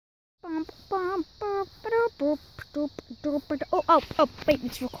Oh, wait,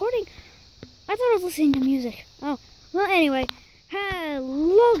 it's recording. I thought I was listening to music. Oh, well, anyway.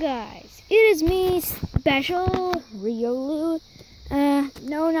 Hello, guys. It is me, Special Riolu.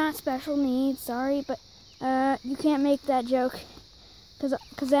 No, not special needs. Sorry, but you can't make that joke, cause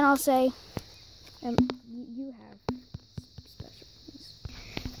then I'll say, you have special needs.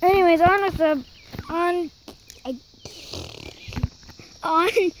 Anyways,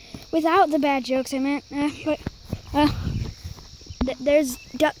 without the bad jokes, I meant. There's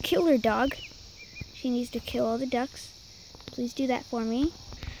Duck Killer Dog. She needs to kill all the ducks. Please do that for me.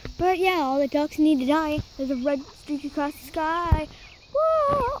 But yeah, all the ducks need to die. There's a red streak across the sky.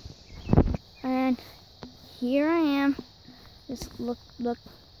 Whoa! And here I am. Just look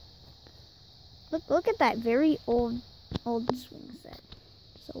at that very old swing set.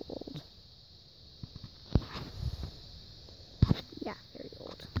 So old. Yeah, very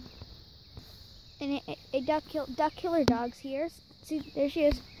old. And a duck killer dog's here. See, there she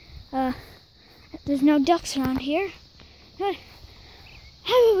is. There's no ducks around here. How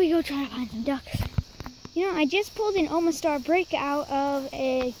about we go try to find some ducks? You know, I just pulled an Almost Star Break out of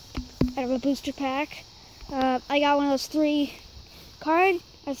a booster pack. I got one of those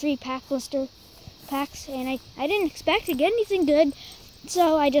 3-pack blister packs, and I didn't expect to get anything good,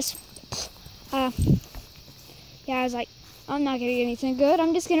 so I just I was like, I'm not gonna get anything good.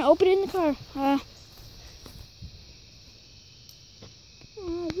 I'm just gonna open it in the car.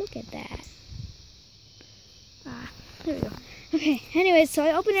 Oh, look at that. There we go. Okay, anyways, so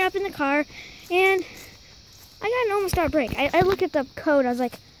I opened it up in the car, and I got an Almost Star Break. I looked at the code, I was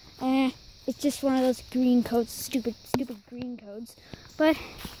like, it's just one of those green codes, stupid green codes. But,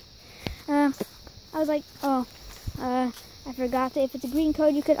 I was like, I forgot that if it's a green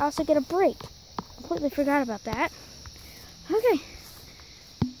code, you could also get a break. Completely forgot about that. Okay,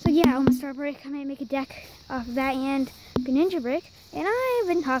 so yeah, Almost Star Break. I might make a deck off of that and a ninja break, and I've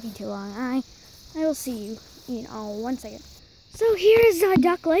been talking too long. I will see you. One second. So here's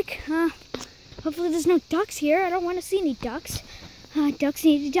Duck Lake. Hopefully there's no ducks here. I don't want to see any ducks. Ducks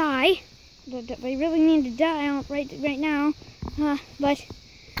need to die. They really need to die right now. Oh, look,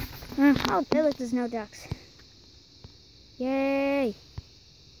 there's no ducks. Yay.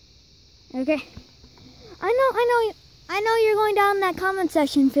 Okay. I know you're going down that comment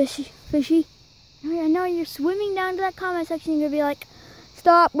section, fishy. I know you're swimming down to that comment section. You're gonna be like,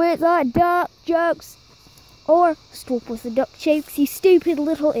 stop with the duck jokes. Or stop with the duck jokes, you stupid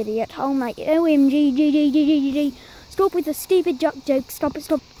little idiot. Oh my, OMG, stop with the stupid duck jokes, stop it.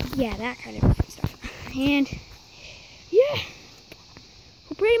 Yeah, that kind of stuff. And, yeah.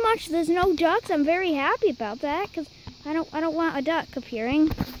 Well, pretty much there's no ducks. I'm very happy about that, because I don't want a duck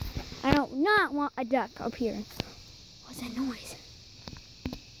appearing. I don't not want a duck appearing. What's that noise?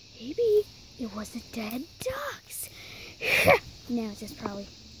 Maybe it was the dead ducks. No, it's just probably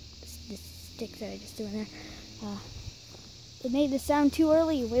the sticks that I just threw in there. It made the sound too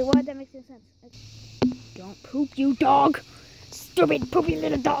early. Wait, why? That makes no sense. Don't poop, you dog. Stupid, poopy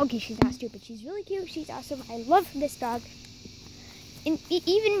little doggy. She's not stupid. She's really cute. She's awesome. I love this dog. And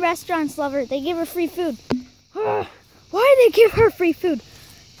even restaurants love her. They give her free food. Why do they give her free food?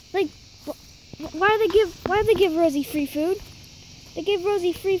 Like, why do they give Rosie free food? They give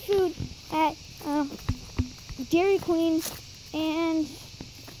Rosie free food at Dairy Queen and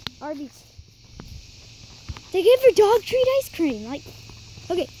Arby's. They gave her dog treat ice cream. Like,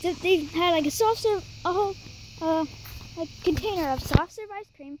 okay, so they had like a container of soft serve ice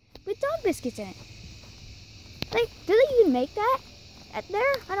cream with dog biscuits in it. Like, do they even make that at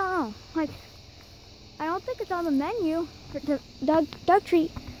there? I don't know. Like, I don't think it's on the menu for the dog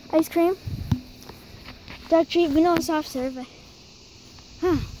treat ice cream. Dog treat vanilla soft serve. But,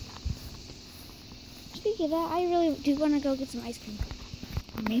 Speaking of that, I really do want to go get some ice cream.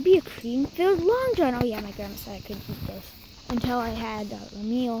 Maybe a cream-filled Long John. Oh yeah, my grandma said I couldn't eat this until I had a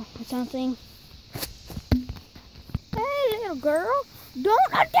meal or something. Hey, little girl,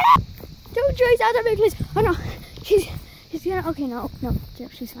 don't attack! Don't chase out of me, please. Oh no, she's gonna. Okay, no,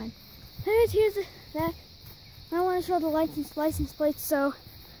 she's fine. Here's that. I don't want to show the license plates, so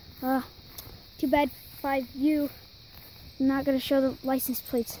too bad for you. I'm not gonna show the license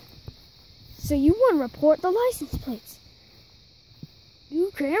plates. So you want to report the license plates? You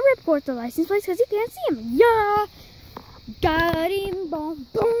can report the license plates because you can't see them. Yeah! Got him, boom,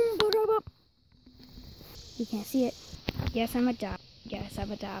 boom, boom, boom. You can't see it. Yes, I'm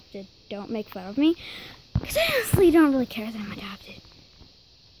adopted. Don't make fun of me. Because I honestly don't really care that I'm adopted.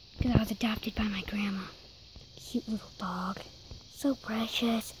 Because I was adopted by my grandma. Cute little dog. So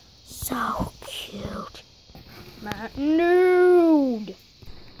precious. So cute. Nude.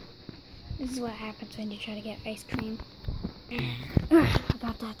 This is what happens when you try to get ice cream. I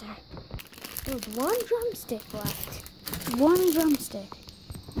got that there. There's one drumstick left. One drumstick.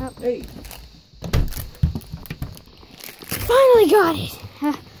 Oh. Hey. Finally got it.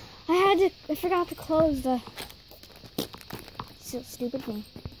 I forgot to close the stupid thing.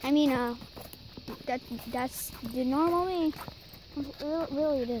 I mean, that's the normal me.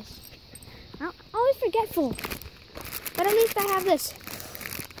 Really it is. I'm always forgetful. But at least I have this.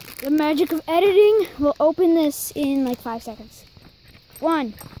 The magic of editing will open this in like 5 seconds.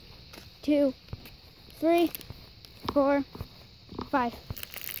 1, 2, 3, 4, 5.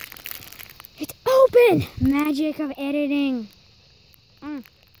 It's open! Magic of editing.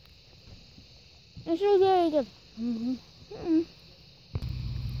 It's so good.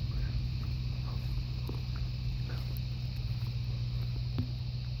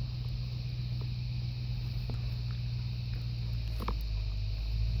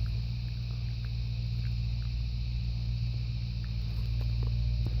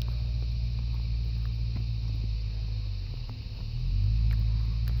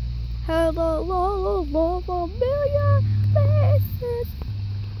 Hello, Lololo, million faces.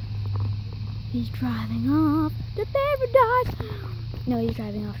 He's driving off to paradise. No, he's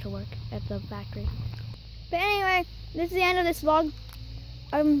driving off to work at the factory. But anyway, this is the end of this vlog.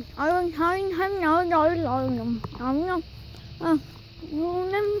 I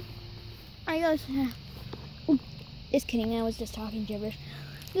guess. Just kidding. I was just talking gibberish.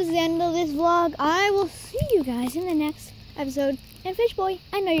 This is the end of this vlog. I will see you guys in the next episode. And Fish Boy,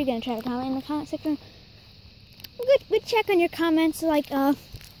 I know you're gonna try to comment in the comment section. Good check on your comments, like 5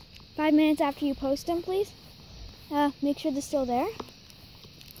 minutes after you post them, please. Make sure they're still there.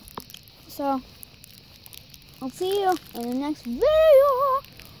 So I'll see you in the next video.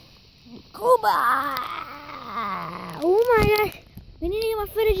 Goodbye. Oh my gosh, we need to get more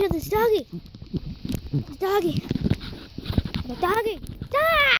footage of this doggy. This doggy. The doggy.